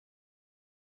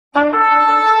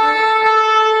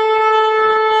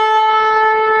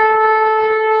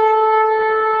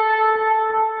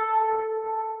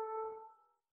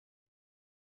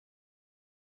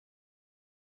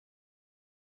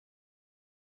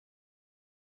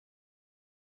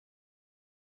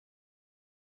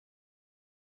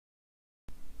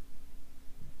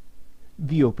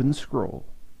The Open Scroll.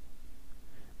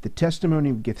 The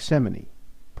Testimony of Gethsemane,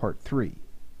 Part 3.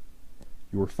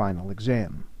 Your Final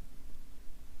Exam.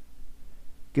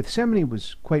 Gethsemane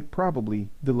was quite probably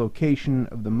the location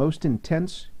of the most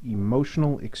intense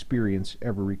emotional experience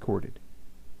ever recorded.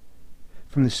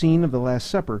 From the scene of the Last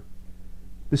Supper,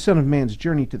 the Son of Man's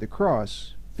journey to the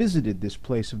cross visited this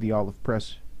place of the olive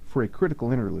press for a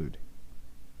critical interlude.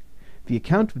 The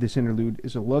account of this interlude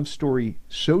is a love story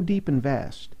so deep and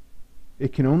vast,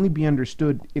 it can only be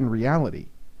understood in reality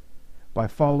by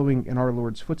following in our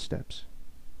Lord's footsteps.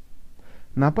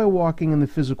 Not by walking in the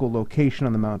physical location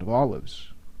on the Mount of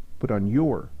Olives, but on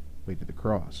your way to the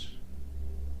cross.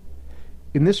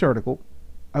 In this article,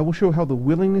 I will show how the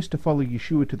willingness to follow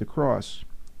Yeshua to the cross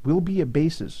will be a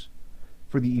basis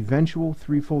for the eventual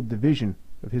threefold division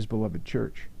of his beloved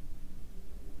church.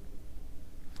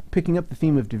 Picking up the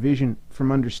theme of division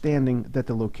from understanding that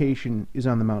the location is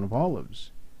on the Mount of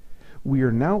Olives, we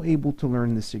are now able to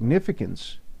learn the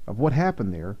significance of what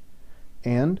happened there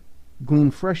and glean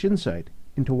fresh insight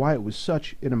into why it was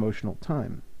such an emotional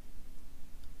time.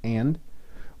 And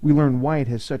we learn why it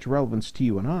has such relevance to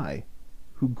you and I,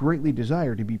 who greatly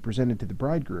desire to be presented to the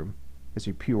Bridegroom as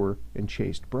a pure and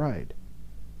chaste bride.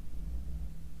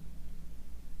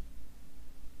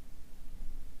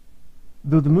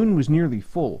 Though the moon was nearly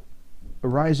full,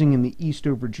 arising in the east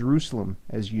over Jerusalem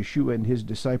as Yeshua and his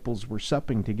disciples were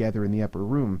supping together in the upper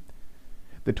room,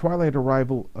 the twilight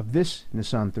arrival of this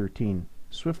Nisan 13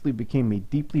 swiftly became a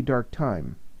deeply dark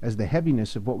time as the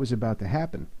heaviness of what was about to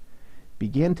happen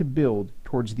began to build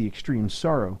towards the extreme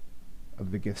sorrow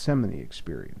of the Gethsemane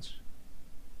experience.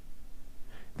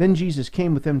 Then Jesus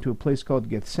came with them to a place called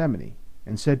Gethsemane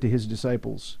and said to his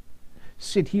disciples,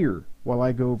 "Sit here while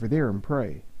I go over there and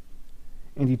pray."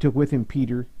 And he took with him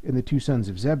Peter and the two sons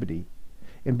of Zebedee,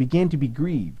 and began to be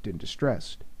grieved and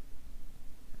distressed.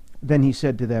 Then he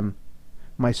said to them,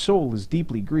 "My soul is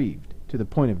deeply grieved, to the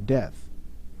point of death.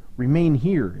 Remain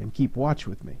here and keep watch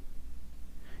with me."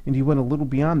 And he went a little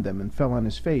beyond them, and fell on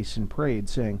his face, and prayed,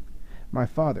 saying, "My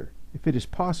Father, if it is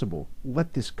possible,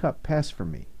 let this cup pass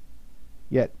from me.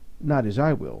 Yet not as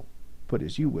I will, but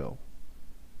as you will."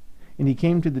 And he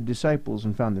came to the disciples,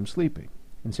 and found them sleeping,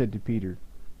 and said to Peter,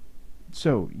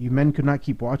 "So, you men could not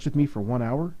keep watch with me for 1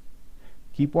 hour?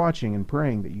 Keep watching and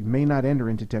praying that you may not enter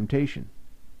into temptation.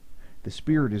 The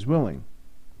spirit is willing,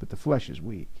 but the flesh is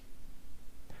weak."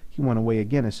 He went away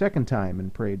again a second time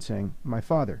and prayed, saying, "My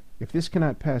Father, if this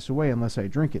cannot pass away unless I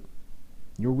drink it,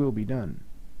 your will be done."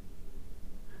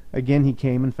 Again he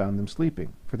came and found them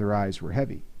sleeping, for their eyes were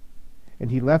heavy.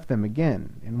 And he left them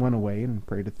again, and went away and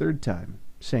prayed a third time,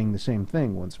 saying the same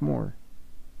thing once more.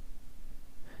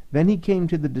 Then he came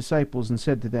to the disciples and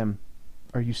said to them,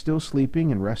 "Are you still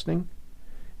sleeping and resting?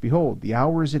 Behold, the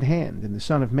hour is at hand, and the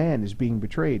Son of Man is being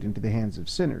betrayed into the hands of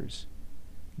sinners.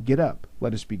 Get up,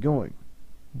 let us be going.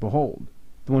 Behold,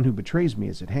 the one who betrays me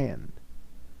is at hand."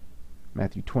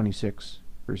 Matthew 26,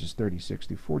 verses 36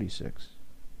 through 46.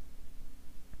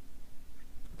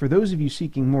 For those of you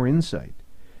seeking more insight,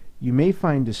 you may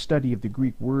find a study of the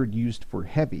Greek word used for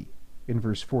heavy in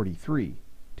verse 43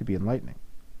 to be enlightening.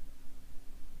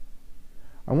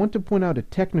 I want to point out a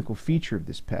technical feature of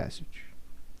this passage.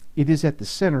 It is at the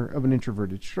center of an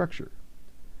introverted structure.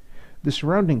 The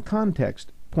surrounding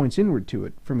context points inward to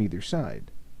it from either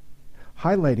side,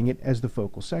 highlighting it as the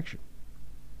focal section.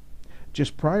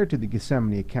 Just prior to the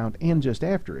Gethsemane account and just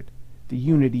after it, the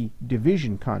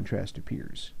unity-division contrast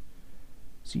appears.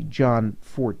 See John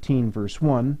 14, verse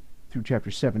 1 through chapter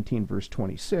 17, verse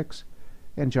 26,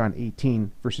 and John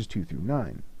 18, verses 2 through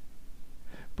 9.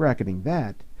 Bracketing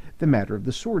that, the matter of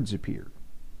the swords appear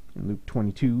in Luke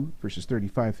 22, verses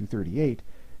 35 through 38,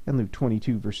 and Luke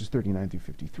 22, verses 39 through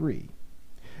 53.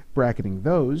 Bracketing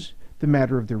those, the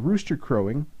matter of the rooster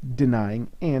crowing, denying,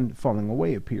 and falling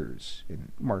away appears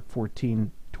in Mark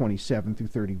 14, 27 through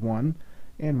 31,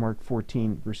 and Mark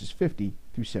 14, verses 50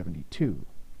 through 72.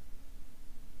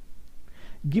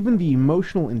 Given the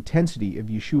emotional intensity of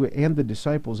Yeshua and the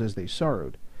disciples as they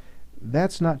sorrowed,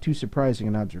 that's not too surprising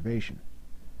an observation.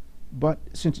 But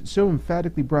since it's so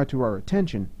emphatically brought to our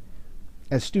attention,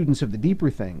 as students of the deeper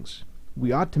things,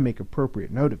 we ought to make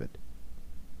appropriate note of it.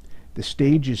 The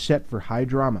stage is set for high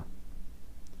drama.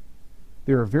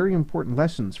 There are very important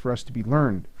lessons for us to be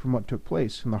learned from what took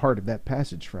place in the heart of that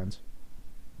passage, friends.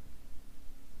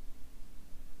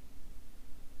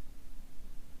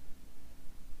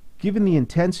 Given the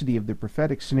intensity of the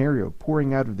prophetic scenario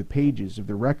pouring out of the pages of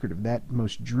the record of that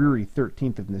most dreary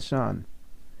 13th of Nisan,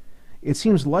 it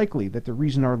seems likely that the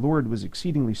reason our Lord was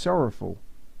exceedingly sorrowful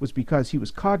was because he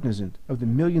was cognizant of the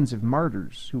millions of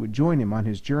martyrs who would join him on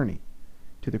his journey,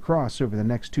 to the cross over the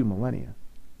next 2 millennia.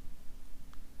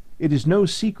 It is no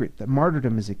secret that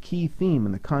martyrdom is a key theme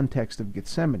in the context of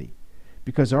Gethsemane,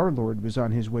 because our Lord was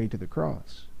on his way to the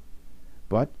cross.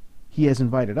 But he has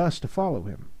invited us to follow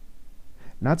him,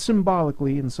 not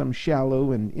symbolically in some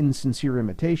shallow and insincere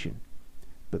imitation,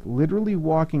 but literally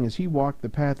walking as he walked the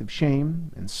path of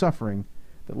shame and suffering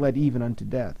that led even unto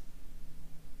death.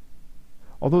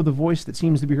 Although the voice that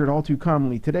seems to be heard all too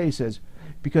commonly today says,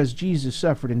 because Jesus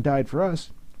suffered and died for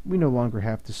us, we no longer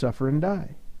have to suffer and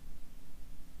die.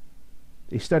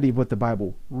 A study of what the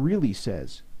Bible really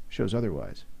says shows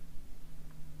otherwise.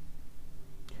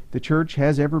 The church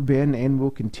has ever been and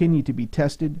will continue to be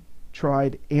tested,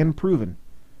 tried, and proven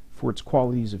for its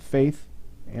qualities of faith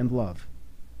and love.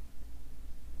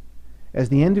 As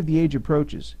the end of the age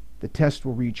approaches, the test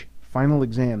will reach final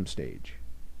exam stage.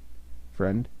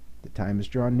 Friend, the time is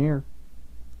drawn near.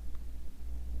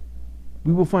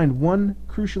 We will find one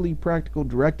crucially practical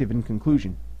directive in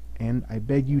conclusion, and I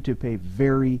beg you to pay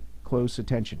very close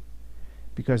attention,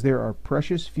 because there are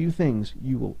precious few things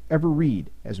you will ever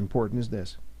read as important as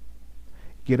this.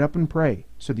 Get up and pray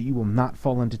so that you will not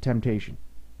fall into temptation.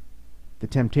 The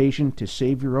temptation to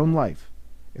save your own life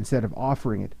instead of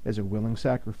offering it as a willing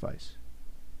sacrifice.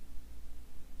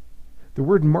 The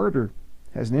word martyr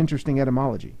has an interesting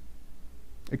etymology.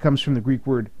 It comes from the Greek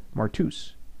word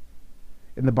martus.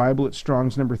 In the Bible, it's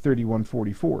Strong's number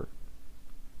 3144.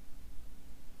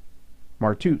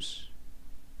 Martus,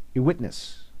 a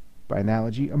witness, by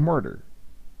analogy, a martyr.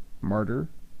 Martyr,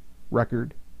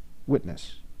 record,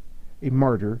 witness. A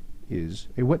martyr is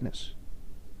a witness.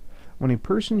 When a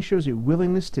person shows a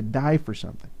willingness to die for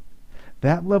something,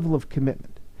 that level of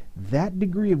commitment, that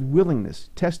degree of willingness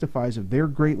testifies of their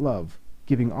great love,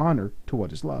 giving honor to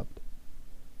what is loved.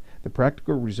 The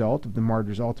practical result of the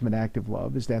martyr's ultimate act of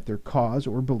love is that their cause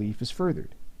or belief is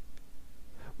furthered.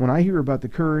 When I hear about the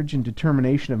courage and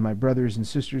determination of my brothers and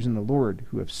sisters in the Lord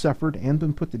who have suffered and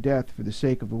been put to death for the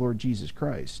sake of the Lord Jesus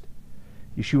Christ,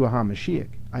 Yeshua HaMashiach,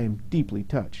 I am deeply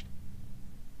touched.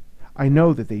 I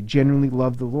know that they genuinely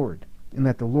love the Lord, and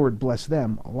that the Lord bless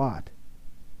them a lot.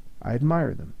 I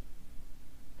admire them.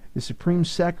 The supreme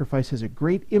sacrifice has a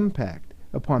great impact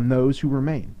upon those who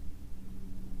remain.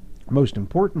 Most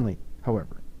importantly,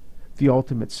 however, the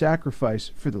ultimate sacrifice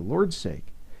for the Lord's sake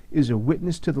is a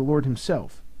witness to the Lord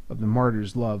himself of the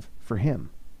martyr's love for him.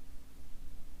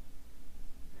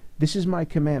 This is my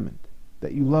commandment,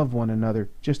 that you love one another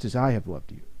just as I have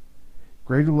loved you.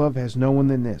 Greater love has no one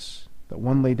than this, that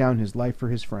one lay down his life for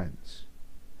his friends.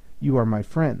 You are my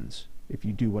friends if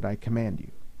you do what I command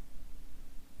you.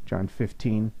 John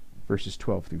 15, verses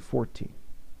 12 through 14.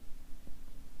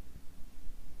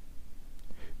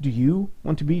 Do you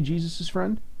want to be Jesus'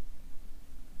 friend?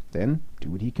 Then do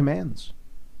what he commands.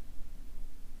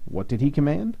 What did he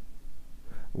command?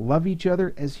 Love each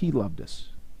other as he loved us.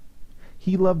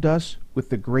 He loved us with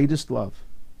the greatest love,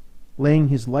 laying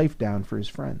his life down for his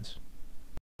friends.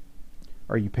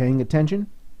 Are you paying attention?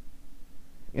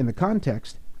 In the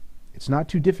context, it's not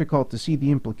too difficult to see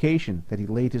the implication that he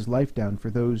laid his life down for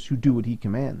those who do what he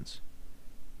commands.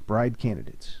 Bride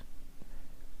candidates.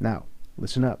 Now,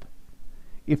 listen up.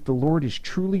 If the Lord is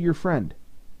truly your friend,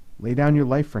 lay down your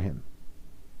life for him.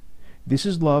 This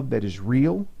is love that is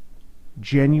real,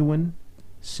 genuine,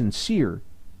 sincere,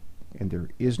 and there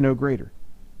is no greater.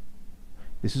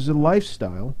 This is a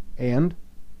lifestyle and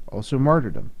also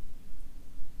martyrdom.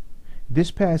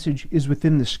 This passage is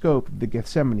within the scope of the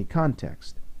Gethsemane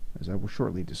context, as I will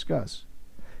shortly discuss,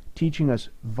 teaching us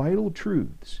vital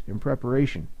truths in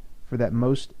preparation for that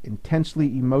most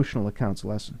intensely emotional accounts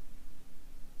lesson.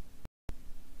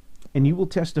 And you will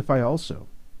testify also,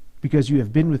 because you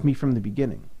have been with me from the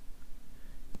beginning.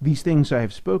 These things I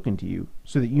have spoken to you,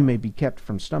 so that you may be kept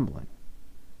from stumbling.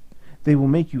 They will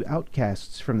make you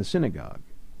outcasts from the synagogue,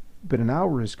 but an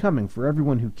hour is coming for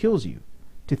everyone who kills you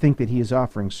to think that he is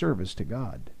offering service to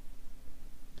God.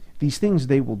 These things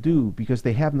they will do because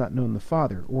they have not known the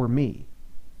Father or me.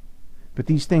 But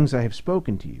these things I have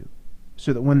spoken to you,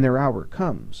 so that when their hour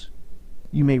comes,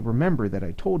 you may remember that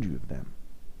I told you of them.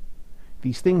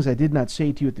 These things I did not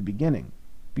say to you at the beginning,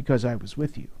 because I was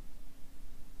with you.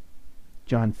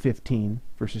 John 15,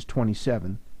 verses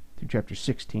 27 through chapter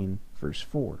 16, verse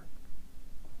 4.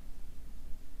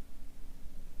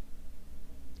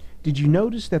 Did you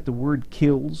notice that the word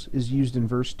kills is used in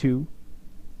verse 2?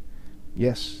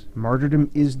 Yes,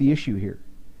 martyrdom is the issue here.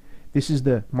 This is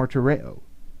the martyreo,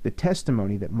 the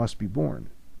testimony that must be borne.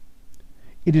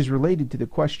 It is related to the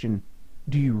question,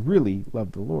 do you really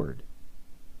love the Lord?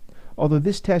 Although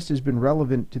this test has been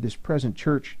relevant to this present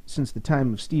church since the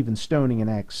time of Stephen's stoning in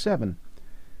Acts 7,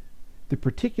 The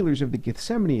particulars of the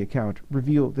Gethsemane account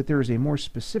reveal that there is a more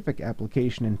specific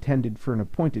application intended for an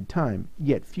appointed time,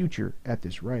 yet future, at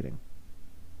this writing.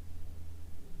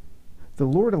 The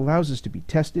Lord allows us to be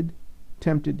tested,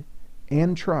 tempted,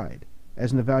 and tried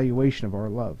as an evaluation of our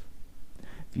love.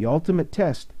 The ultimate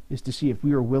test is to see if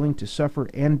we are willing to suffer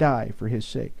and die for His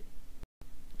sake.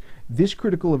 This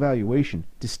critical evaluation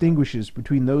distinguishes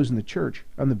between those in the church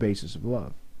on the basis of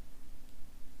love.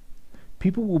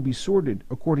 People will be sorted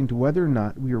according to whether or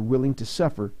not we are willing to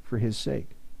suffer for His sake.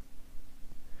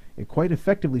 It quite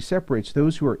effectively separates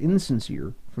those who are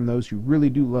insincere from those who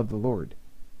really do love the Lord.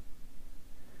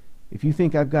 If you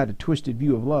think I've got a twisted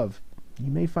view of love, you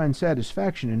may find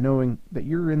satisfaction in knowing that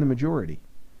you're in the majority.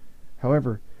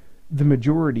 However, the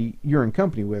majority you're in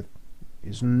company with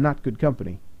is not good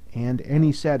company, and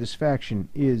any satisfaction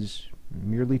is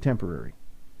merely temporary.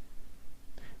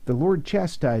 The Lord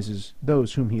chastises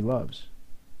those whom He loves.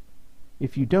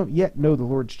 If you don't yet know the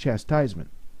Lord's chastisement,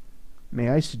 may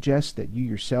I suggest that you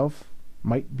yourself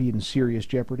might be in serious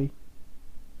jeopardy?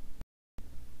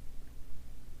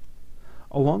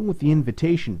 Along with the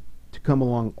invitation to come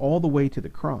along all the way to the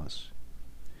cross,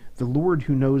 the Lord,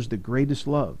 who knows the greatest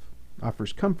love,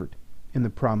 offers comfort in the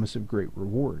promise of great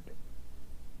reward.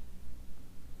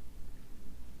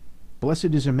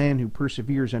 Blessed is a man who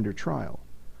perseveres under trial,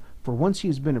 for once he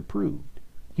has been approved,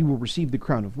 he will receive the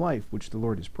crown of life which the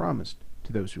Lord has promised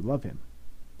to those who love Him.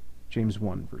 James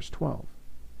 1, verse 12.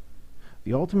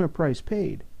 The ultimate price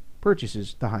paid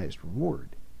purchases the highest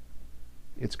reward.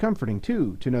 It's comforting,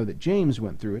 too, to know that James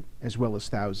went through it, as well as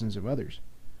thousands of others.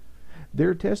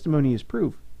 Their testimony is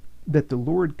proof that the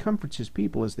Lord comforts His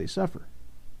people as they suffer.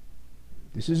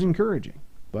 This is encouraging,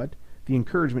 but the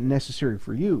encouragement necessary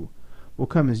for you will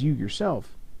come as you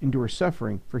yourself endure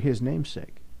suffering for His name's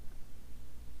sake.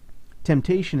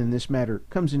 Temptation in this matter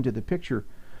comes into the picture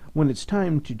when it's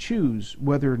time to choose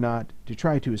whether or not to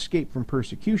try to escape from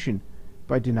persecution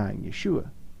by denying Yeshua.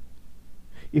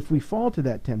 If we fall to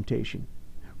that temptation,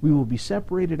 we will be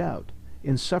separated out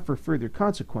and suffer further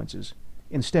consequences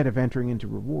instead of entering into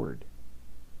reward.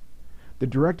 The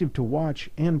directive to watch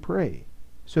and pray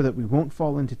so that we won't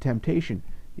fall into temptation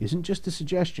isn't just a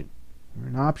suggestion or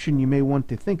an option you may want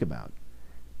to think about.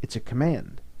 It's a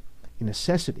command, a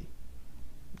necessity,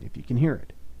 if you can hear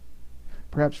it.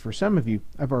 Perhaps for some of you,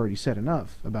 I've already said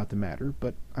enough about the matter,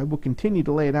 but I will continue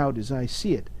to lay it out as I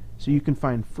see it so you can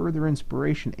find further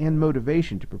inspiration and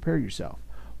motivation to prepare yourself,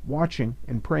 watching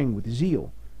and praying with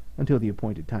zeal until the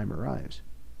appointed time arrives.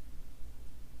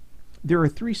 There are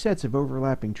 3 sets of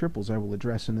overlapping triples I will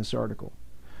address in this article.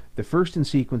 The first in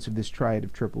sequence of this triad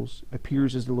of triples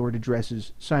appears as the Lord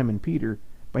addresses Simon Peter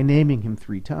by naming him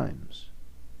 3 times.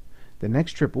 The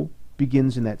next triple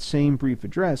begins in that same brief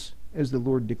address as the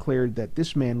Lord declared that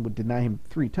this man would deny Him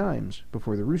 3 times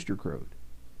before the rooster crowed.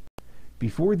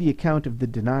 Before the account of the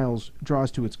denials draws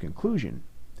to its conclusion,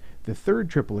 the third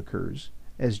triple occurs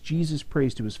as Jesus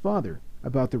prays to His Father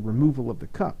about the removal of the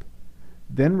cup,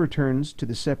 then returns to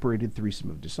the separated threesome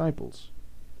of disciples.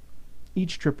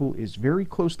 Each triple is very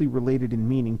closely related in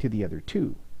meaning to the other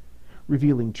 2,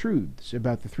 revealing truths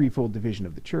about the threefold division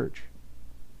of the church.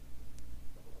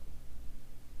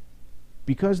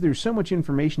 Because there's so much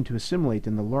information to assimilate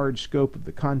in the large scope of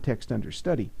the context under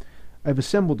study, I've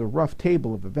assembled a rough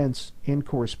table of events and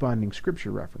corresponding scripture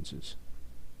references.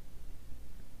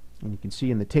 And you can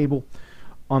see in the table,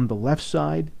 on the left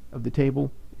side of the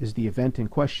table is the event in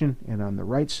question, and on the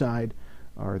right side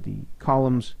are the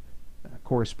columns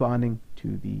corresponding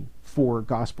to the 4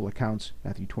 gospel accounts: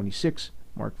 Matthew 26,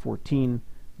 Mark 14,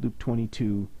 Luke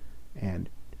 22, and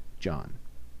John.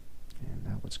 And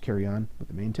now let's carry on with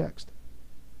the main text.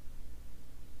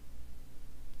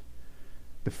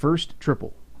 The first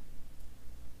triple.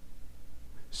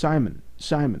 Simon,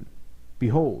 Simon,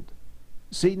 behold,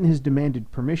 Satan has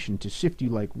demanded permission to sift you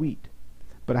like wheat,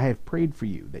 but I have prayed for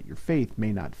you that your faith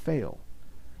may not fail.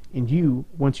 And you,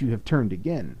 once you have turned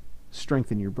again,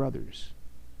 strengthen your brothers.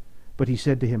 But he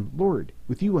said to him, Lord,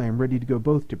 with you I am ready to go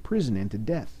both to prison and to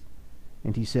death.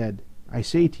 And he said, I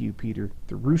say to you, Peter,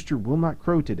 the rooster will not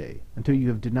crow today until you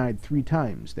have denied 3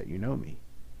 times that you know me.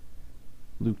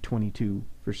 Luke 22,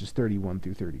 verses 31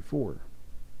 through 34.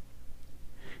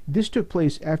 This took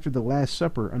place after the Last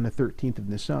Supper on the 13th of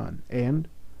Nisan, and,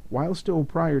 while still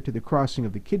prior to the crossing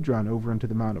of the Kidron over onto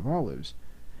the Mount of Olives,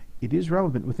 it is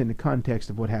relevant within the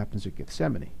context of what happens at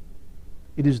Gethsemane.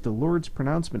 It is the Lord's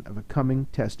pronouncement of a coming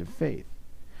test of faith,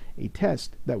 a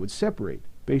test that would separate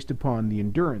based upon the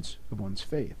endurance of one's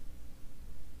faith.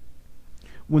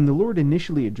 When the Lord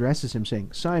initially addresses him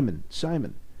saying, Simon,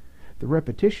 Simon, the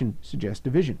repetition suggests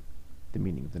division, the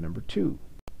meaning of the number 2.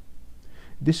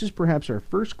 This is perhaps our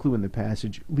first clue in the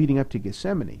passage leading up to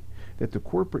Gethsemane, that the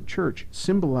corporate church,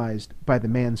 symbolized by the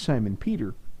man Simon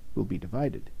Peter, will be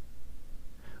divided.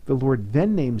 The Lord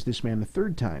then names this man a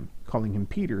third time, calling him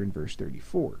Peter in verse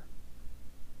 34.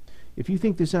 If you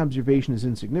think this observation is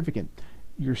insignificant,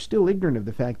 you're still ignorant of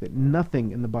the fact that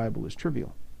nothing in the Bible is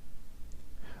trivial.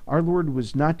 Our Lord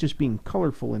was not just being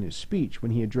colorful in his speech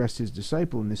when he addressed his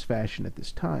disciple in this fashion at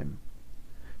this time.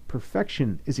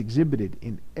 Perfection is exhibited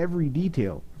in every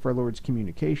detail of our Lord's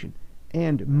communication,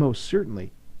 and most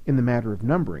certainly in the matter of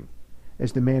numbering,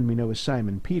 as the man we know as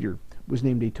Simon Peter was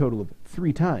named a total of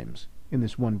 3 times in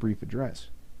this one brief address.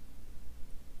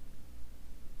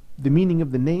 The meaning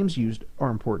of the names used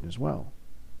are important as well.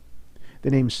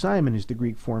 The name Simon is the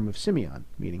Greek form of Simeon,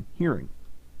 meaning hearing.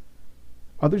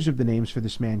 Others of the names for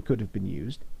this man could have been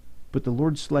used, but the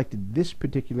Lord selected this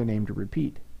particular name to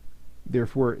repeat.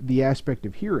 Therefore, the aspect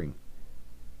of hearing,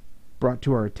 brought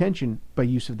to our attention by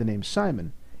use of the name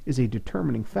Simon, is a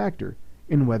determining factor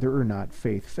in whether or not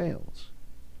faith fails.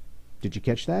 Did you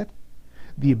catch that?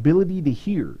 The ability to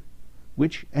hear,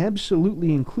 which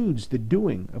absolutely includes the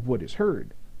doing of what is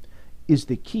heard, is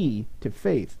the key to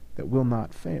faith that will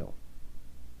not fail.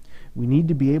 We need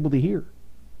to be able to hear.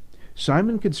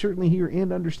 Simon could certainly hear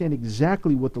and understand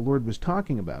exactly what the Lord was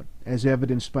talking about, as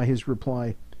evidenced by his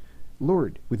reply,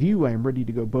 "Lord, with you I am ready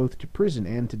to go both to prison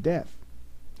and to death."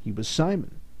 He was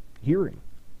Simon, hearing.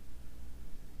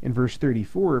 In verse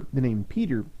 34, the name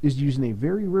Peter is used in a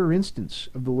very rare instance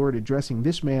of the Lord addressing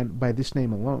this man by this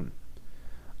name alone.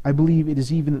 I believe it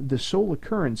is even the sole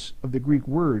occurrence of the Greek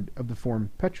word of the form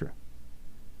Petra.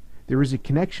 There is a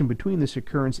connection between this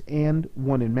occurrence and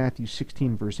one in Matthew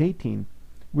 16, verse 18,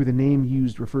 where the name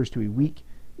used refers to a weak,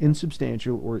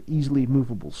 insubstantial, or easily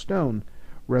movable stone,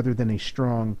 rather than a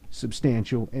strong,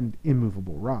 substantial, and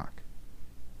immovable rock.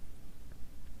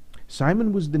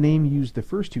 Simon was the name used the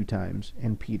first 2 times,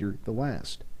 and Peter the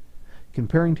last,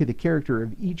 comparing to the character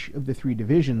of each of the 3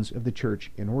 divisions of the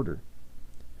church in order.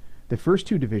 The first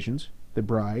 2 divisions, the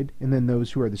bride, and then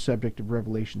those who are the subject of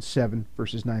Revelation 7,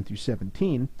 verses 9 through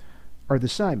 17, are the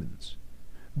Simons,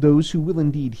 those who will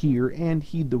indeed hear and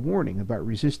heed the warning about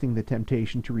resisting the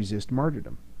temptation to resist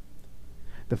martyrdom.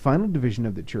 The final division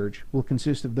of the church will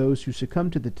consist of those who succumb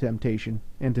to the temptation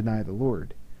and deny the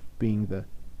Lord, being the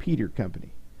Peter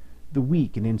company, the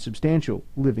weak and insubstantial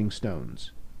living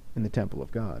stones in the temple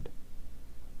of God.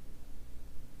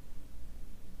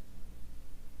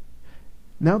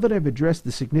 Now that I've addressed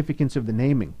the significance of the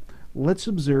naming, let's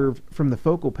observe from the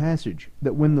focal passage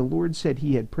that when the Lord said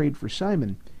he had prayed for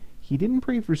Simon, he didn't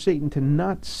pray for Satan to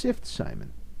not sift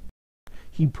Simon.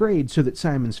 He prayed so that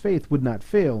Simon's faith would not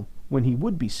fail when he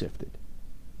would be sifted.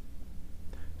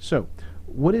 So,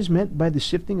 what is meant by the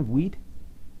sifting of wheat?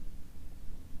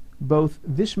 Both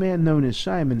this man known as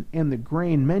Simon and the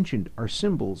grain mentioned are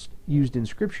symbols used in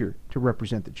Scripture to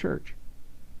represent the church.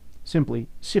 Simply,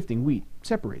 sifting wheat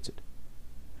separates it.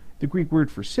 The Greek word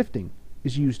for sifting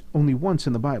is used only once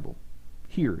in the Bible,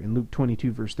 here in Luke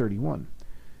 22, verse 31.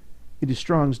 It is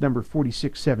Strong's number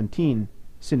 4617,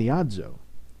 syniadzo,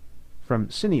 from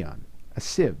synion, a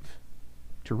sieve,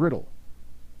 to riddle,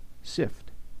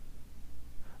 sift.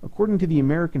 According to the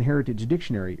American Heritage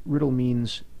Dictionary, riddle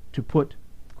means to put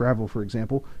gravel, for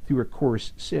example, through a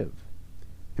coarse sieve.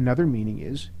 Another meaning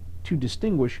is to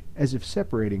distinguish as if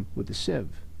separating with a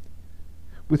sieve.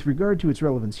 With regard to its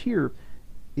relevance here,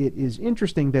 it is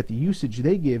interesting that the usage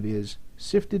they give is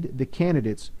sifted the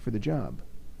candidates for the job.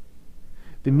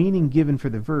 The meaning given for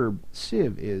the verb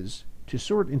sieve is to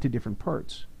sort into different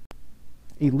parts.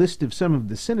 A list of some of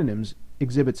the synonyms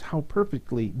exhibits how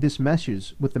perfectly this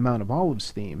meshes with the Mount of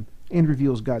Olives theme and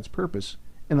reveals God's purpose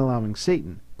in allowing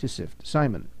Satan to sift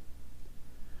Simon.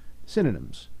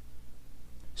 Synonyms: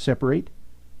 separate,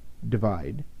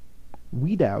 divide,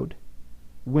 weed out,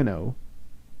 winnow,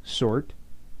 sort,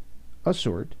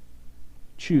 assort,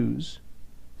 choose,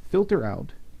 filter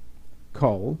out,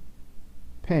 cull,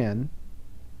 pan,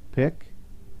 pick,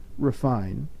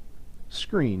 refine,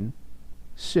 screen,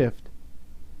 sift,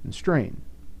 and strain.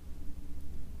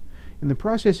 In the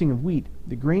processing of wheat,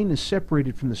 the grain is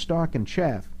separated from the stalk and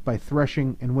chaff by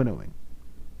threshing and winnowing.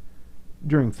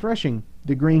 During threshing,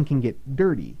 the grain can get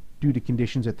dirty due to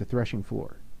conditions at the threshing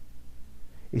floor.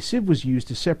 A sieve was used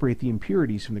to separate the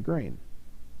impurities from the grain.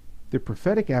 The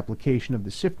prophetic application of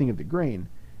the sifting of the grain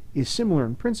is similar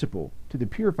in principle to the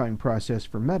purifying process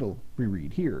for metal we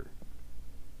read here.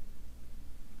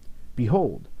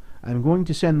 Behold, I am going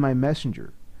to send my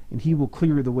messenger, and he will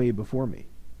clear the way before me.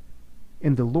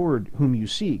 And the Lord whom you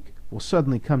seek will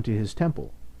suddenly come to his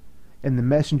temple, and the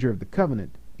messenger of the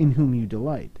covenant in whom you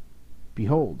delight.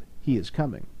 Behold, he is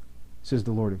coming, says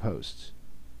the Lord of hosts.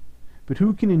 But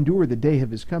who can endure the day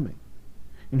of his coming?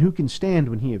 And who can stand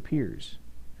when he appears?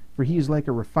 For he is like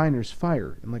a refiner's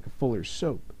fire, and like a fuller's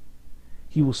soap.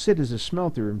 He will sit as a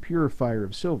smelter and purifier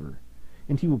of silver,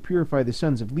 and he will purify the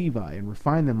sons of Levi, and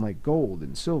refine them like gold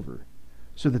and silver,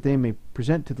 so that they may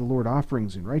present to the Lord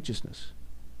offerings in righteousness.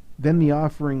 Then the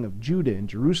offering of Judah and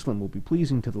Jerusalem will be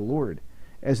pleasing to the Lord,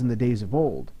 as in the days of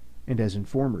old, and as in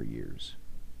former years.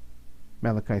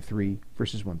 Malachi 3,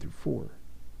 verses 1 through 4.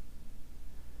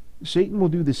 Satan will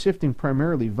do the sifting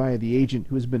primarily via the agent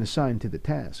who has been assigned to the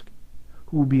task,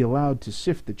 who will be allowed to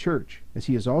sift the church, as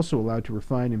he is also allowed to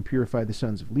refine and purify the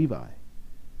sons of Levi.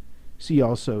 See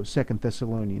also 2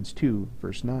 Thessalonians 2,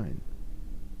 verse 9.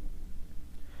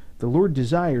 The Lord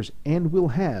desires and will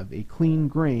have a clean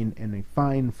grain and a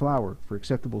fine flour for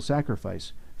acceptable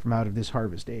sacrifice from out of this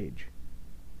harvest age.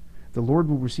 The Lord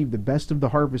will receive the best of the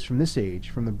harvest from this age,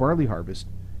 from the barley harvest,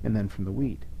 and then from the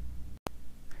wheat.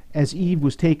 As Eve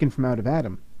was taken from out of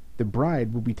Adam, the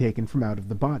bride will be taken from out of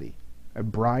the body, a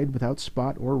bride without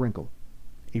spot or wrinkle,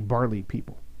 a barley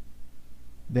people.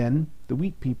 Then the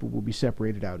wheat people will be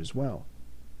separated out as well.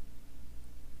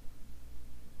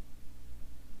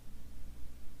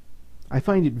 I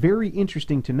find it very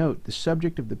interesting to note the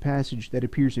subject of the passage that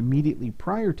appears immediately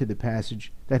prior to the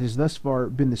passage that has thus far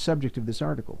been the subject of this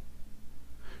article.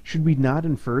 Should we not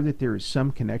infer that there is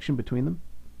some connection between them?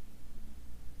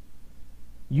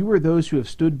 You are those who have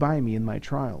stood by me in my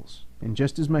trials, and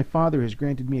just as my Father has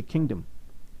granted me a kingdom,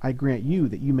 I grant you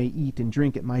that you may eat and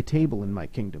drink at my table in my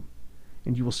kingdom,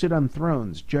 and you will sit on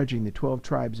thrones judging the 12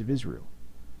 tribes of Israel.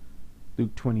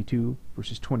 Luke 22,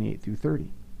 verses 28 through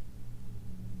 30.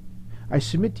 I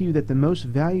submit to you that the most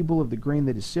valuable of the grain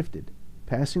that is sifted,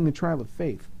 passing the trial of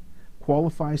faith,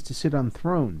 qualifies to sit on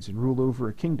thrones and rule over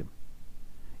a kingdom,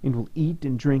 and will eat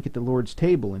and drink at the Lord's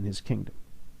table in his kingdom.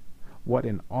 What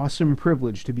an awesome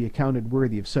privilege to be accounted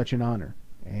worthy of such an honor,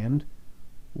 and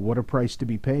what a price to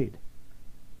be paid.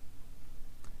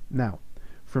 Now,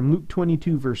 from Luke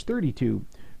 22, verse 32,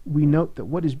 we note that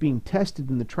what is being tested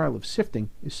in the trial of sifting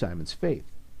is Simon's faith.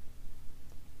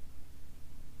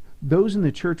 Those in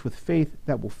the church with faith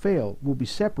that will fail will be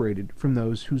separated from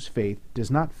those whose faith does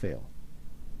not fail.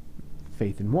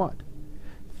 Faith in what?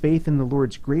 Faith in the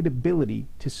Lord's great ability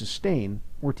to sustain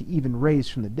or to even raise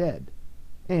from the dead,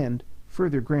 and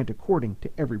further grant according to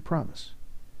every promise.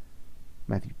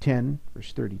 Matthew 10,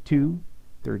 verse 32,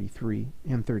 33,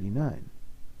 and 39.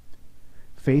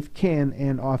 Faith can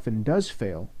and often does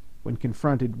fail when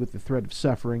confronted with the threat of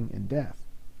suffering and death.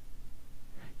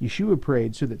 Yeshua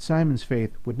prayed so that Simon's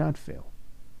faith would not fail.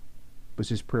 Was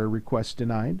his prayer request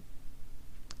denied?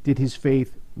 Did his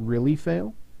faith really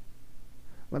fail?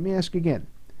 Let me ask again.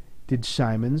 Did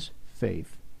Simon's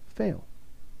faith fail?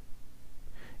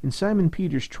 In Simon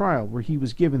Peter's trial, where he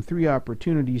was given 3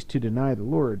 opportunities to deny the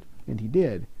Lord, and he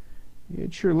did,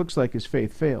 it sure looks like his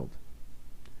faith failed.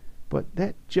 But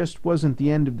that just wasn't the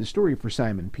end of the story for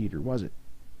Simon Peter, was it?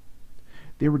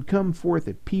 There would come forth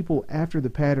a people after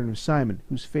the pattern of Simon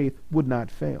whose faith would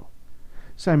not fail.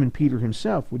 Simon Peter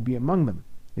himself would be among them,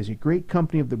 as a great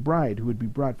company of the bride who would be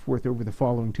brought forth over the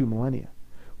following 2 millennia,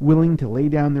 willing to lay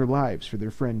down their lives for their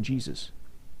friend Jesus.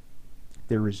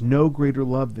 There is no greater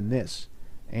love than this,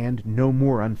 and no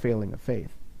more unfailing of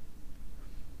faith.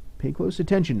 Pay close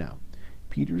attention now.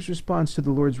 Peter's response to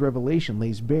the Lord's revelation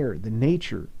lays bare the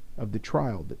nature of the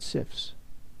trial that sifts.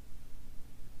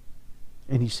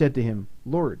 And he said to him,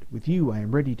 Lord, with you I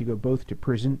am ready to go both to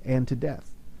prison and to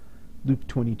death. Luke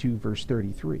 22, verse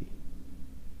 33.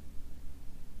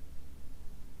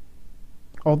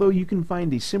 Although you can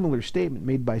find a similar statement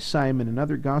made by Simon in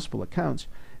other gospel accounts,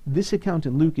 this account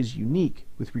in Luke is unique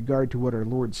with regard to what our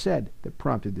Lord said that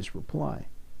prompted this reply.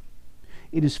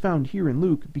 It is found here in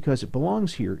Luke because it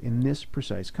belongs here in this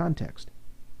precise context.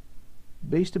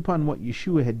 Based upon what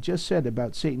Yeshua had just said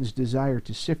about Satan's desire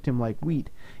to sift him like wheat,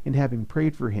 and having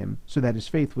prayed for him so that his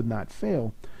faith would not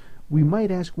fail, we might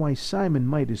ask why Simon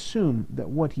might assume that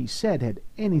what he said had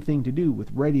anything to do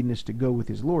with readiness to go with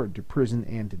his Lord to prison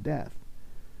and to death.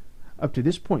 Up to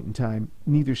this point in time,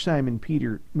 neither Simon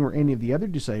Peter nor any of the other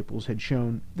disciples had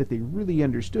shown that they really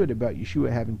understood about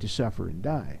Yeshua having to suffer and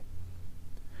die.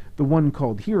 The one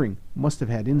called hearing must have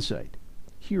had insight,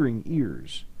 hearing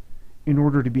ears, in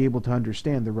order to be able to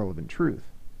understand the relevant truth.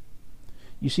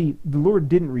 You see, the Lord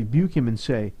didn't rebuke him and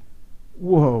say,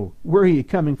 "Whoa, where are you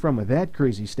coming from with that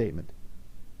crazy statement?"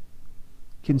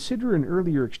 Consider an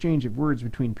earlier exchange of words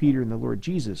between Peter and the Lord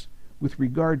Jesus with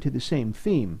regard to the same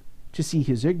theme, to see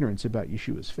his ignorance about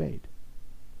Yeshua's fate.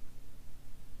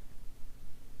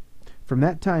 From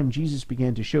that time Jesus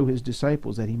began to show his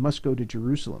disciples that he must go to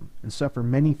Jerusalem and suffer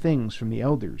many things from the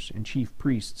elders and chief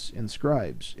priests and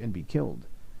scribes, and be killed,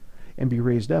 and be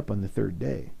raised up on the third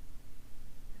day.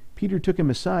 Peter took him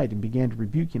aside and began to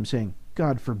rebuke him, saying,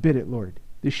 God forbid it, Lord,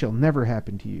 this shall never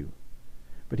happen to you.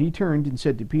 But he turned and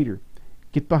said to Peter,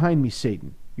 Get behind me,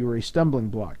 Satan, you are a stumbling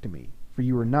block to me, for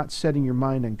you are not setting your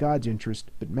mind on God's interest,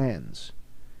 but man's.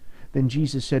 Then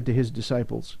Jesus said to his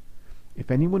disciples, If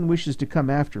anyone wishes to come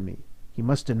after me, he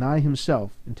must deny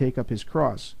himself and take up his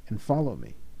cross and follow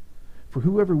me. For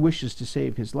whoever wishes to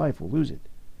save his life will lose it,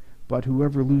 but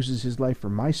whoever loses his life for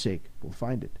my sake will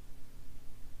find it.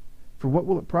 For what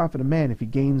will it profit a man if he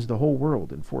gains the whole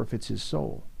world and forfeits his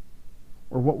soul?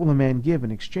 Or what will a man give in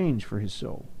exchange for his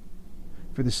soul?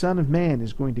 For the Son of Man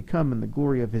is going to come in the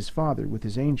glory of his Father with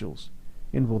his angels,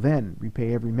 and will then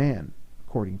repay every man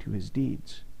according to his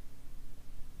deeds.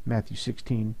 Matthew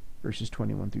 16, verses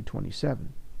 21 through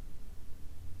 27.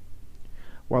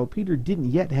 While Peter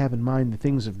didn't yet have in mind the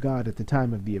things of God at the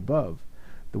time of the above,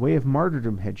 the way of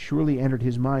martyrdom had surely entered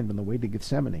his mind on the way to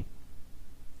Gethsemane.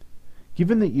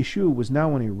 Given that Yeshua was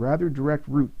now on a rather direct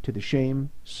route to the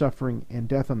shame, suffering, and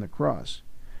death on the cross,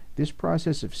 this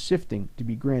process of sifting to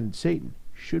be granted Satan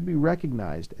should be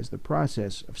recognized as the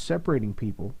process of separating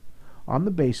people on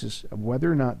the basis of whether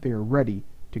or not they are ready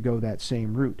to go that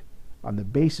same route, on the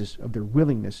basis of their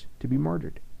willingness to be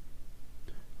martyred.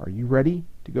 Are you ready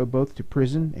to go both to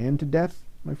prison and to death,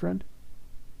 my friend?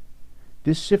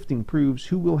 This sifting proves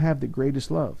who will have the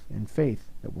greatest love and faith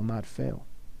that will not fail.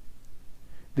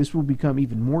 This will become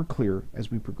even more clear as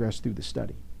we progress through the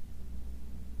study.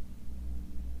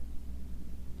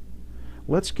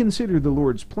 Let's consider the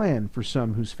Lord's plan for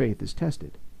some whose faith is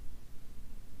tested.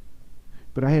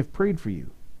 But I have prayed for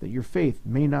you, that your faith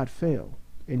may not fail,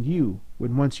 and you,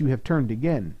 when once you have turned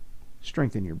again,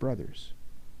 strengthen your brothers.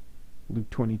 Luke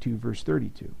 22, verse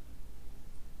 32.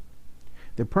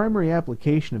 The primary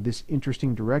application of this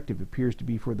interesting directive appears to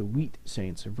be for the wheat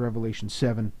saints of Revelation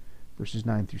 7, verses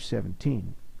 9 through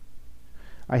 17.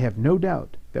 I have no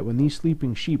doubt that when these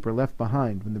sleeping sheep are left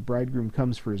behind when the bridegroom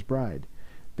comes for his bride,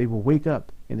 they will wake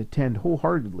up and attend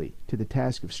wholeheartedly to the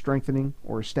task of strengthening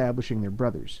or establishing their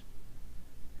brothers.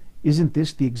 Isn't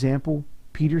this the example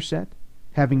Peter set,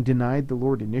 having denied the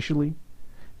Lord initially,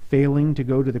 failing to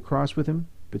go to the cross with him,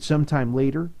 but sometime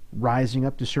later rising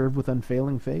up to serve with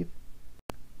unfailing faith?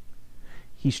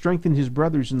 He strengthened his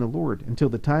brothers in the Lord until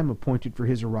the time appointed for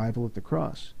his arrival at the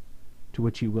cross, to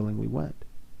which he willingly went.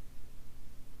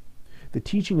 The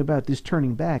teaching about this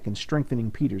turning back and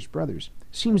strengthening Peter's brothers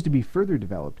seems to be further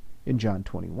developed in John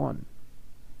 21.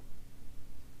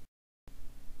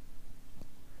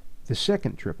 The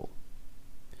second triple.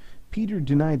 Peter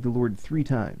denied the Lord 3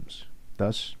 times,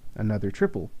 thus another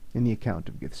triple in the account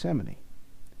of Gethsemane.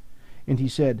 And he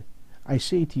said, I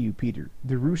say to you, Peter,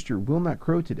 the rooster will not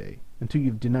crow today until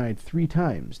you've denied 3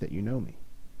 times that you know me.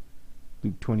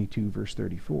 Luke 22, verse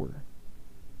 34.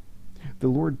 The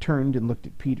Lord turned and looked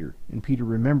at Peter, and Peter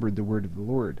remembered the word of the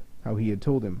Lord, how he had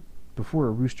told him, Before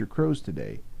a rooster crows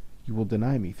today, you will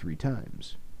deny me 3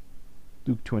 times.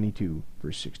 Luke 22,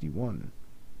 verse 61.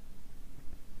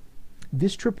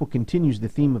 This triple continues the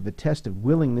theme of a test of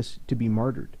willingness to be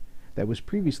martyred that was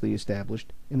previously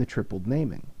established in the tripled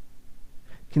naming.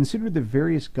 Consider the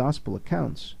various gospel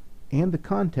accounts and the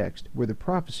context where the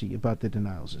prophecy about the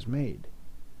denials is made.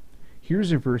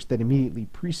 Here's a verse that immediately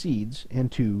precedes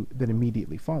and 2 that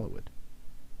immediately follow it.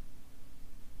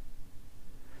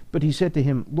 But he said to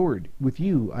him, Lord, with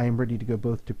you I am ready to go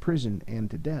both to prison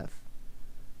and to death.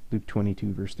 Luke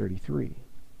 22, verse 33.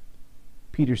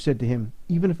 Peter said to him,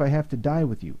 Even if I have to die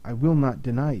with you, I will not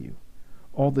deny you.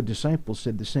 All the disciples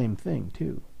said the same thing,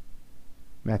 too.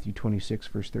 Matthew 26,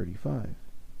 verse 35.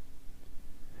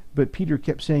 But Peter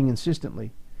kept saying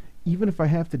insistently, Even if I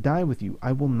have to die with you,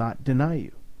 I will not deny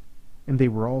you. And they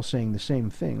were all saying the same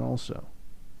thing also.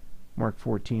 Mark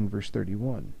 14, verse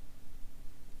 31.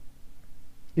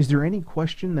 Is there any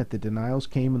question that the denials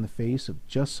came in the face of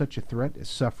just such a threat as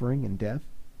suffering and death?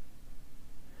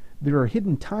 There are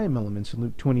hidden time elements in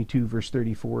Luke 22, verse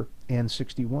 34 and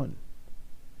 61.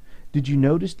 Did you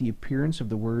notice the appearance of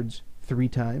the words 3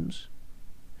 times?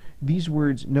 These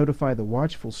words notify the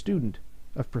watchful student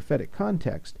of prophetic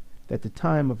context that the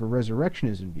time of a resurrection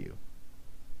is in view.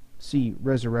 See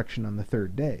resurrection on the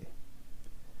 3rd day.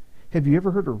 Have you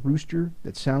ever heard a rooster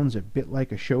that sounds a bit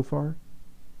like a shofar?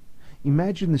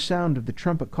 Imagine the sound of the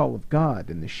trumpet call of God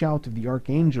and the shout of the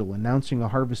archangel announcing a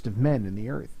harvest of men in the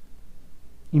earth.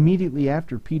 Immediately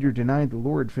after Peter denied the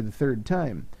Lord for the 3rd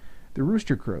time, the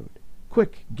rooster crowed.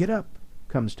 Quick, get up,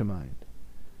 comes to mind.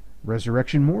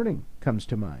 Resurrection morning comes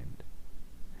to mind.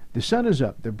 The sun is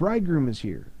up, the bridegroom is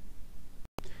here.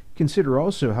 Consider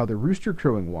also how the rooster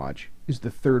crowing watch is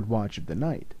the third watch of the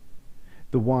night,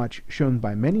 the watch shown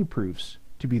by many proofs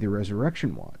to be the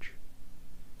resurrection watch.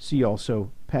 See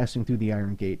also Passing Through the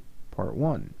Iron Gate, Part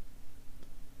 1.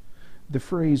 The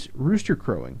phrase rooster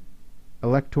crowing,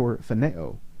 elector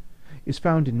phaneo, is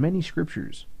found in many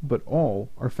scriptures, but all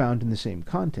are found in the same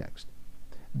context,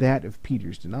 that of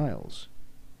Peter's denials.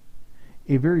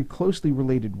 A very closely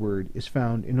related word is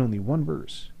found in only one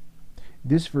verse.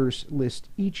 This verse lists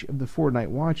each of the 4 night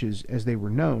watches as they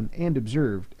were known and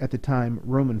observed at the time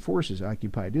Roman forces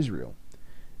occupied Israel.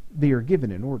 They are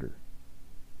given in order.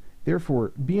 Therefore,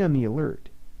 be on the alert,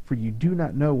 for you do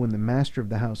not know when the master of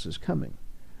the house is coming,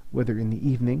 whether in the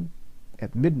evening,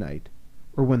 at midnight,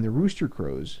 or when the rooster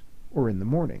crows, or in the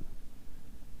morning.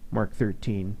 Mark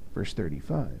 13, verse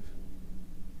 35.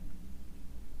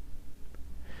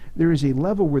 There is a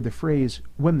level where the phrase,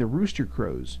 when the rooster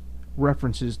crows,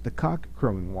 references the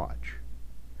cock-crowing watch,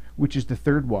 which is the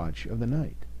third watch of the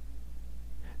night.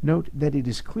 Note that it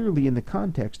is clearly in the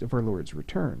context of our Lord's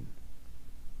return.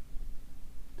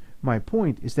 My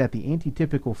point is that the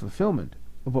antitypical fulfillment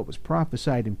of what was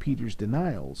prophesied in Peter's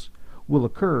denials will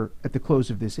occur at the close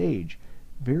of this age,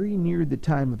 very near the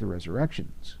time of the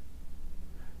resurrections.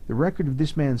 The record of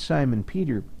this man Simon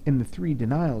Peter in the 3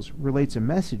 denials relates a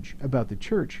message about the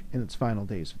church in its final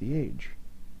days of the age.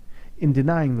 In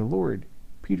denying the Lord,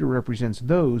 Peter represents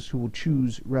those who will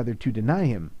choose rather to deny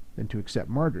him than to accept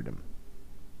martyrdom.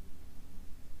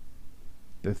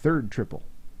 The third triple.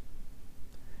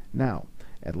 Now,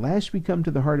 at last we come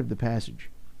to the heart of the passage.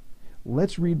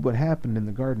 Let's read what happened in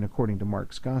the garden according to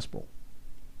Mark's Gospel.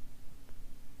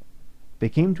 They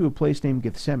came to a place named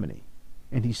Gethsemane,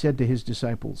 and he said to his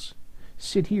disciples,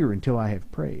 "Sit here until I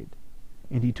have prayed."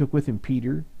 And he took with him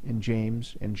Peter and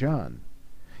James and John,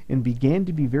 and began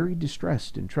to be very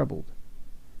distressed and troubled.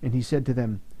 And he said to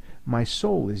them, "My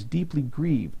soul is deeply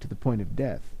grieved to the point of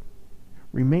death.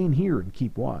 Remain here and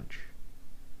keep watch."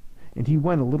 And he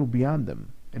went a little beyond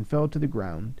them, and fell to the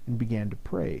ground, and began to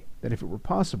pray, that if it were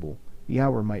possible, the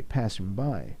hour might pass him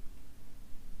by.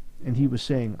 And he was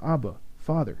saying, "Abba,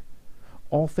 Father,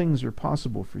 all things are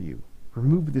possible for you.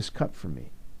 Remove this cup from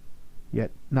me.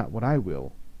 Yet not what I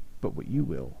will, but what you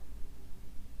will."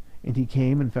 And he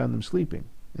came and found them sleeping,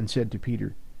 and said to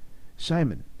Peter,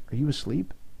 "Simon, are you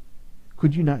asleep?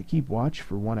 Could you not keep watch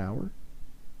for 1 hour?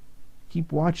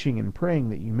 Keep watching and praying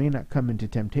that you may not come into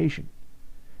temptation.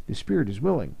 The spirit is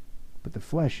willing, but the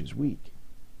flesh is weak."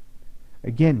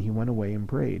 Again he went away and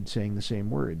prayed, saying the same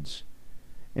words.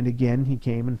 And again he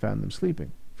came and found them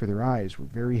sleeping, for their eyes were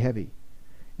very heavy,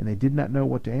 and they did not know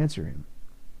what to answer him.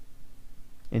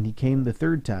 And he came the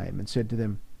 3rd time, and said to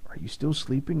them, "Are you still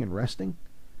sleeping and resting?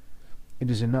 It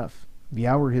is enough. The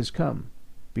hour has come.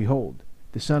 Behold,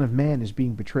 the Son of Man is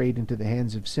being betrayed into the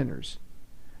hands of sinners.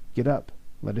 Get up,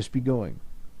 let us be going.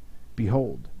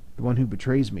 Behold, the one who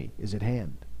betrays me is at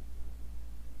hand."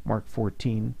 Mark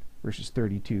 14, verses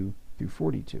 32 through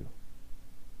 42.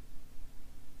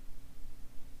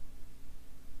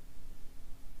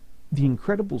 The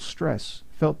incredible stress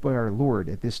felt by our Lord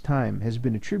at this time has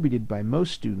been attributed by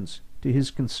most students to his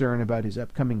concern about his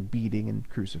upcoming beating and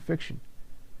crucifixion.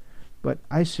 But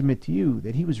I submit to you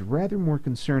that he was rather more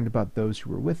concerned about those who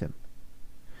were with him.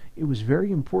 It was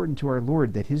very important to our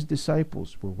Lord that his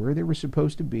disciples were where they were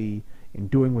supposed to be and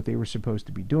doing what they were supposed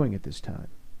to be doing at this time.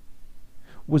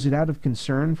 Was it out of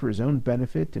concern for his own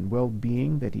benefit and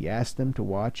well-being that he asked them to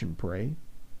watch and pray?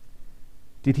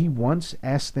 Did he once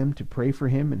ask them to pray for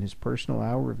him in his personal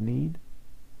hour of need?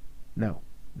 No,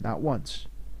 not once,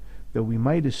 though we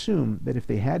might assume that if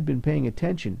they had been paying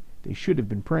attention, they should have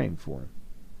been praying for him.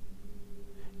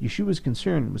 Yeshua's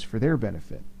concern was for their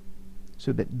benefit,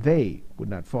 so that they would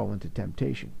not fall into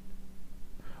temptation.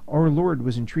 Our Lord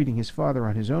was entreating his Father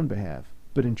on his own behalf,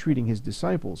 but entreating his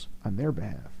disciples on their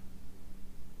behalf.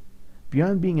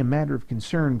 Beyond being a matter of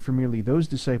concern for merely those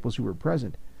disciples who were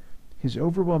present, his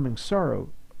overwhelming sorrow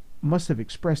must have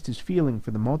expressed his feeling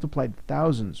for the multiplied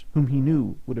thousands whom he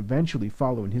knew would eventually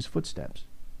follow in his footsteps.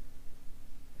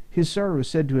 His sorrow is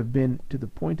said to have been to the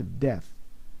point of death,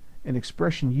 an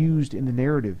expression used in the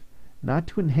narrative not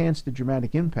to enhance the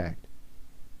dramatic impact,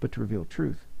 but to reveal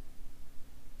truth.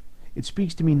 It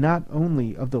speaks to me not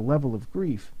only of the level of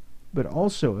grief, but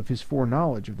also of his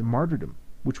foreknowledge of the martyrdom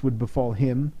which would befall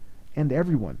him and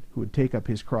everyone who would take up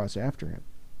his cross after him.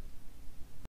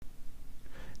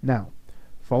 Now,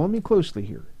 follow me closely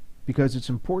here, because it's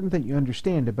important that you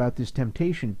understand about this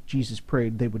temptation Jesus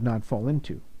prayed they would not fall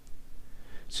into.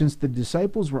 Since the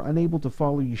disciples were unable to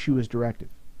follow Yeshua's directive,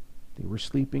 they were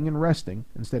sleeping and resting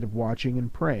instead of watching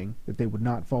and praying that they would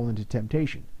not fall into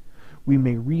temptation. we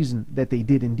may reason that they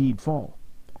did indeed fall.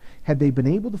 Had they been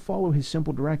able to follow his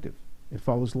simple directive, it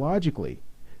follows logically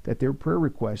that their prayer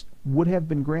request would have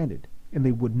been granted, and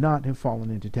they would not have fallen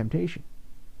into temptation.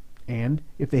 And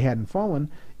if they hadn't fallen,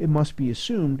 it must be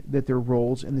assumed that their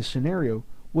roles in the scenario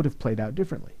would have played out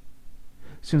differently.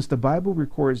 Since the Bible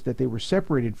records that they were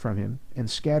separated from him and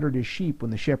scattered as sheep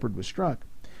when the shepherd was struck,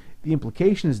 the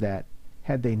implication is that,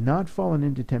 had they not fallen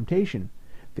into temptation,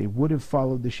 they would have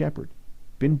followed the shepherd,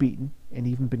 been beaten, and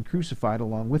even been crucified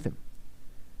along with him.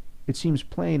 It seems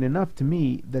plain enough to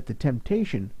me that the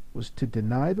temptation was to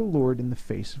deny the Lord in the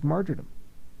face of martyrdom.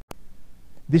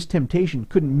 This temptation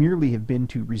couldn't merely have been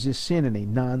to resist sin in a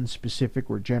non-specific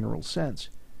or general sense.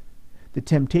 The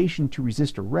temptation to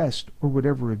resist arrest or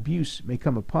whatever abuse may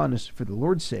come upon us for the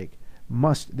Lord's sake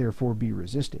must therefore be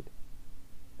resisted.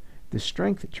 The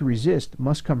strength to resist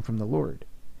must come from the Lord,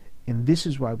 and this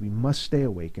is why we must stay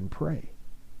awake and pray.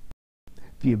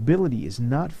 The ability is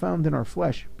not found in our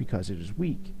flesh because it is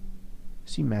weak.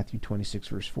 See Matthew 26,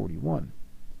 verse 41.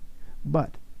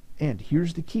 But, and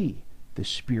here's the key, the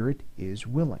Spirit is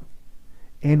willing.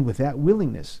 And with that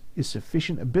willingness is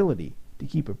sufficient ability to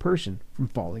keep a person from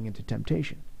falling into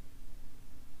temptation.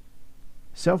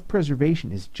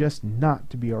 Self-preservation is just not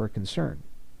to be our concern,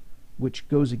 which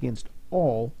goes against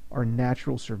all our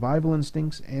natural survival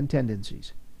instincts and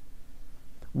tendencies.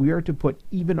 We are to put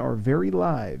even our very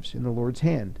lives in the Lord's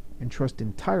hand and trust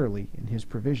entirely in his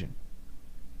provision.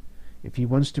 If he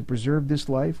wants to preserve this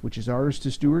life which is ours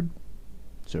to steward,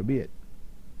 so be it.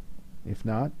 If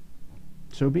not,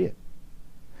 so be it.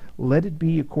 Let it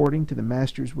be according to the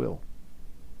Master's will.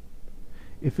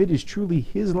 If it is truly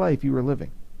his life you are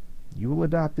living, you will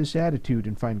adopt this attitude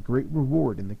and find great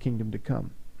reward in the kingdom to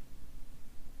come.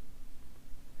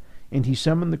 And he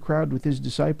summoned the crowd with his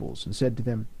disciples and said to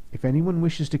them, If anyone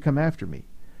wishes to come after me,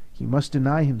 he must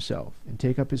deny himself and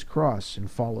take up his cross and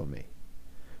follow me.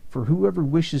 For whoever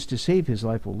wishes to save his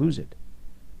life will lose it,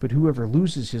 but whoever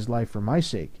loses his life for my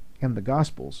sake and the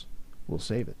gospel's will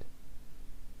save it.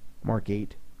 Mark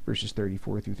 8, verses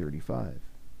 34 through 35.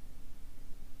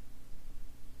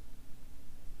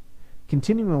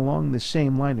 Continuing along this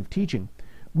same line of teaching,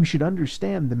 we should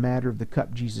understand the matter of the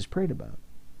cup Jesus prayed about.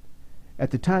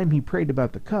 At the time he prayed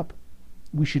about the cup,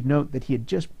 we should note that he had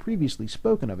just previously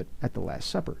spoken of it at the Last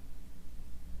Supper.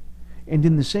 And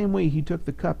in the same way he took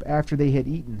the cup after they had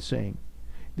eaten, saying,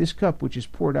 This cup which is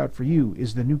poured out for you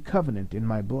is the new covenant in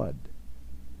my blood.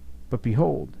 But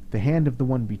behold, the hand of the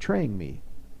one betraying me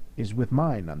is with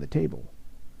mine on the table.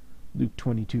 Luke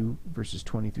 22, verses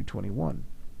 20 through 21.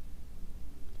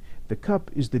 The cup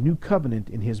is the new covenant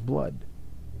in his blood.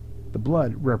 The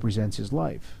blood represents his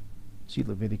life. See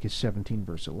Leviticus 17,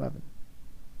 verse 11.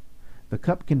 The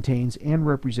cup contains and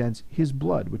represents his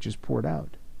blood, which is poured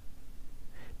out.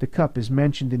 The cup is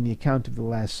mentioned in the account of the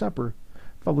Last Supper,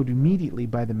 followed immediately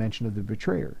by the mention of the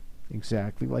betrayer,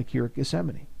 exactly like here at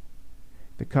Gethsemane.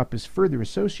 The cup is further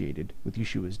associated with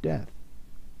Yeshua's death.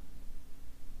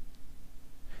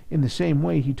 In the same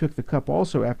way, he took the cup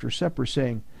also after supper,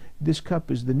 saying, This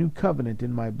cup is the new covenant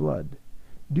in my blood.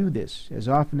 Do this as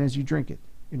often as you drink it,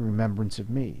 in remembrance of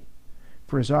me.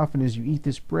 For as often as you eat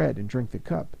this bread and drink the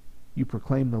cup, you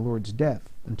proclaim the Lord's death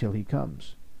until he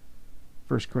comes.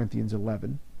 1 Corinthians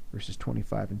 11, verses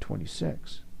 25 and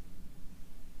 26.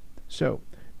 So,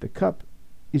 the cup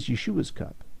is Yeshua's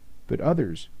cup, but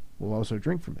others will also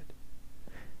drink from it.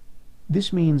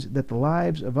 This means that the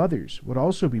lives of others would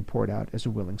also be poured out as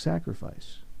a willing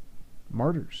sacrifice.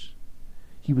 Martyrs.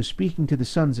 He was speaking to the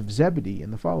sons of Zebedee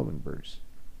in the following verse.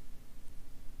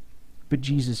 But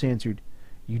Jesus answered,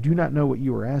 You do not know what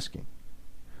you are asking.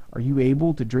 Are you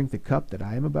able to drink the cup that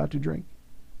I am about to drink?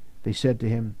 They said to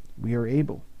him, We are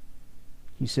able.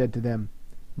 He said to them,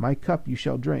 My cup you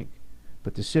shall drink,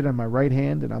 but to sit on my right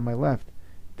hand and on my left,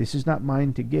 this is not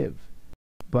mine to give,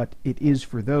 but it is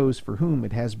for those for whom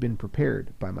it has been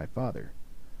prepared by my Father.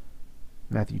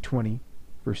 Matthew 20,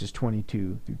 verses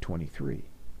 22 through 23.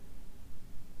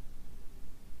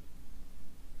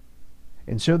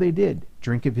 And so they did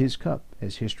drink of his cup,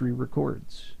 as history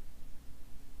records.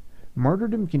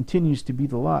 Martyrdom continues to be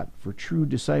the lot for true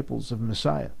disciples of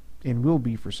Messiah, and will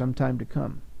be for some time to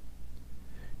come.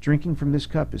 Drinking from this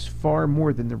cup is far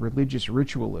more than the religious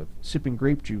ritual of sipping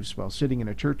grape juice while sitting in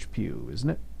a church pew, isn't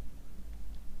it?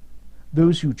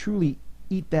 Those who truly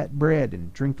eat that bread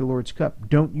and drink the Lord's cup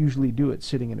don't usually do it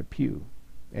sitting in a pew,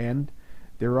 and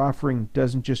their offering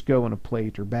doesn't just go in a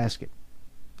plate or basket.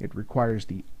 It requires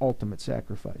the ultimate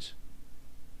sacrifice.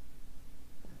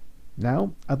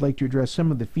 Now, I'd like to address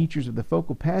some of the features of the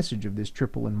focal passage of this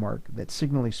triple in Mark that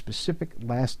signal a specific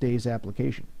last days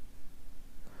application.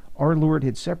 Our Lord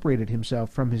had separated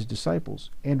himself from his disciples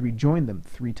and rejoined them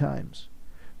 3 times,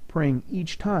 praying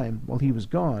each time while he was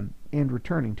gone and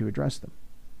returning to address them.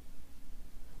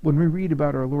 When we read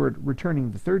about our Lord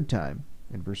returning the 3rd time,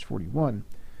 in verse 41,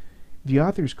 the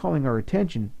author is calling our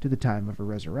attention to the time of a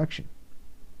resurrection.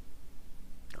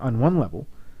 On one level,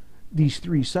 these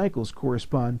 3 cycles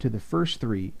correspond to the first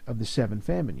 3 of the 7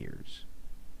 famine years.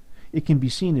 It can be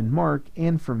seen in Mark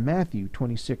and from Matthew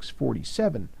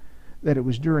 26:47 that it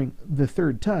was during the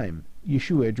 3rd time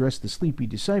Yeshua addressed the sleepy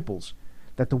disciples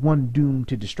that the one doomed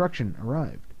to destruction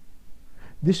arrived.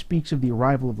 This speaks of the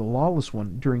arrival of the lawless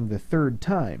one during the 3rd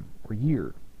time, or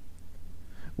year.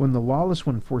 When the lawless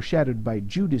one foreshadowed by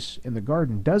Judas in the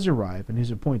garden does arrive in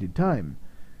his appointed time,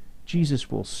 Jesus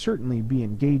will certainly be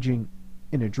engaging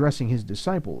in addressing his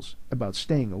disciples about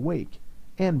staying awake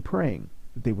and praying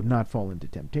that they would not fall into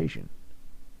temptation.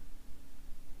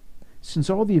 Since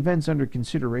all the events under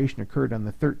consideration occurred on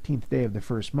the 13th day of the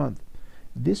 1st month,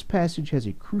 this passage has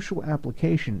a crucial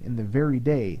application in the very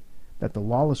day that the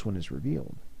lawless one is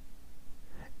revealed.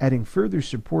 Adding further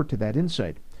support to that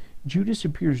insight, Judas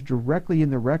appears directly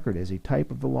in the record as a type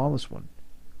of the lawless one,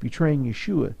 betraying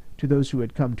Yeshua to those who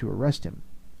had come to arrest him.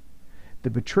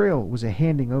 The betrayal was a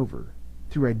handing over,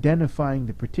 through identifying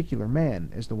the particular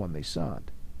man as the one they sought.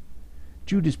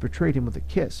 Judas betrayed him with a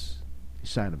kiss, a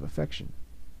sign of affection.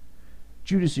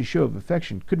 Judas's show of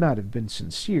affection could not have been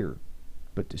sincere,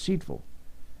 but deceitful,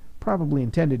 probably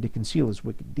intended to conceal his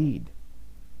wicked deed.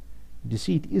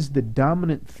 Deceit is the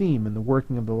dominant theme in the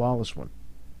working of the lawless one,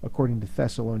 according to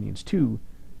Thessalonians 2,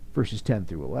 verses 10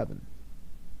 through 11.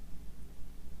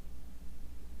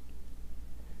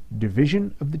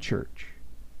 Division of the church.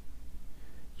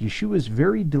 Yeshua's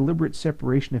very deliberate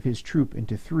separation of his troop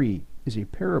into 3 is a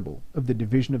parable of the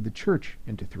division of the church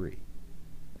into 3.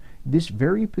 This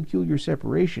very peculiar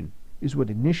separation is what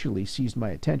initially seized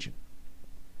my attention.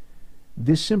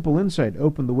 This simple insight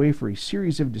opened the way for a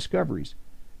series of discoveries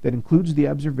that includes the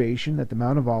observation that the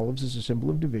Mount of Olives is a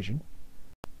symbol of division,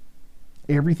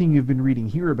 everything you've been reading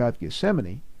here about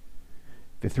Gethsemane,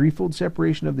 the threefold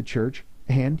separation of the church,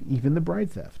 and even the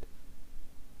bride theft.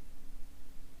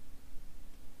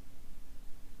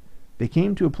 They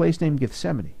came to a place named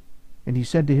Gethsemane, and he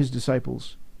said to his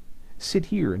disciples, "Sit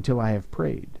here until I have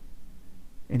prayed."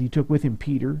 And he took with him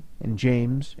Peter and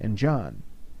James and John,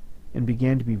 and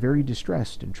began to be very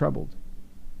distressed and troubled.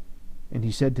 And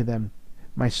he said to them,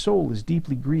 "My soul is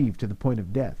deeply grieved to the point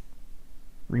of death.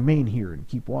 Remain here and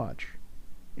keep watch."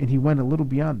 And he went a little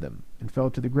beyond them, and fell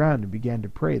to the ground and began to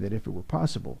pray that if it were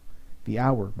possible, the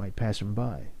hour might pass him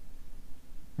by.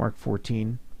 Mark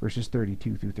 14, verses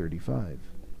 32 through 35.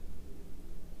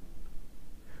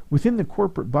 Within the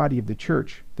corporate body of the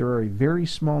church, there are a very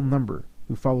small number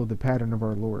who follow the pattern of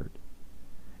our Lord,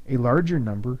 a larger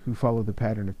number who follow the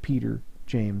pattern of Peter,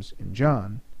 James, and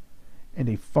John, and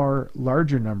a far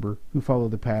larger number who follow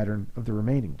the pattern of the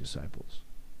remaining disciples.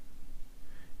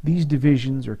 These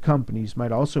divisions or companies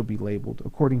might also be labeled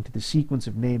according to the sequence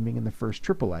of naming in the first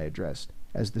triple I addressed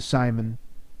as the Simon,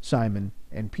 Simon,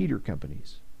 and Peter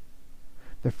companies.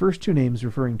 The first 2 names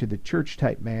referring to the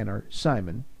church-type man are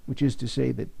Simon, which is to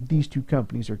say that these 2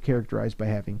 companies are characterized by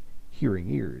having hearing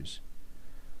ears.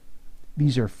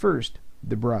 These are first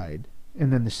the bride,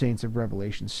 and then the saints of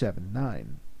Revelation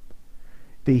 7:9.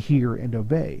 They hear and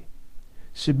obey,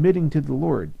 submitting to the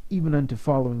Lord even unto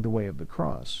following the way of the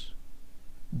cross.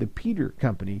 The Peter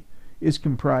company is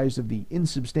comprised of the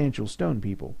insubstantial stone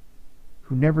people,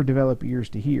 who never develop ears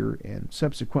to hear and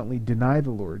subsequently deny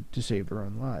the Lord to save their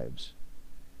own lives.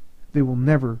 They will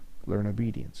never learn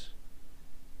obedience.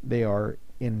 They are,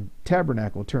 in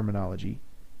tabernacle terminology,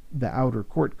 the outer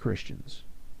court Christians,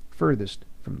 furthest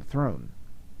from the throne.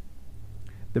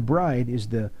 The bride is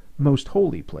the most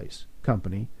holy place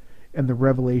company, and the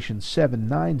Revelation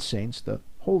 7:9 saints the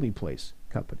holy place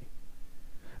company.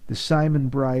 The Simon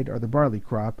bride are the barley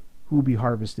crop, who will be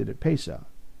harvested at Pesach.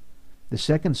 The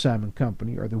second Simon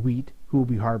company are the wheat, who will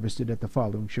be harvested at the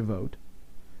following Shavuot.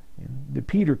 And the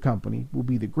Peter company will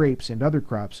be the grapes and other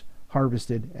crops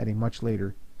harvested at a much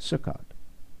later Sukkot.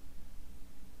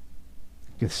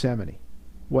 Gethsemane.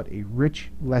 What a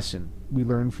rich lesson we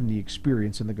learn from the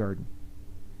experience in the garden.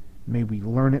 May we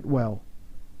learn it well.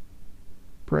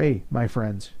 Pray, my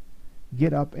friends.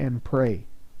 Get up and pray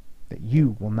that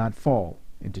you will not fall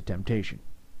into temptation.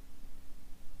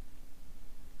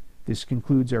 This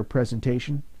concludes our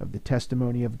presentation of the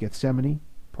Testimony of Gethsemane,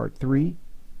 Part 3,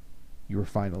 Your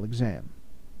Final Exam.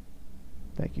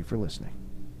 Thank you for listening.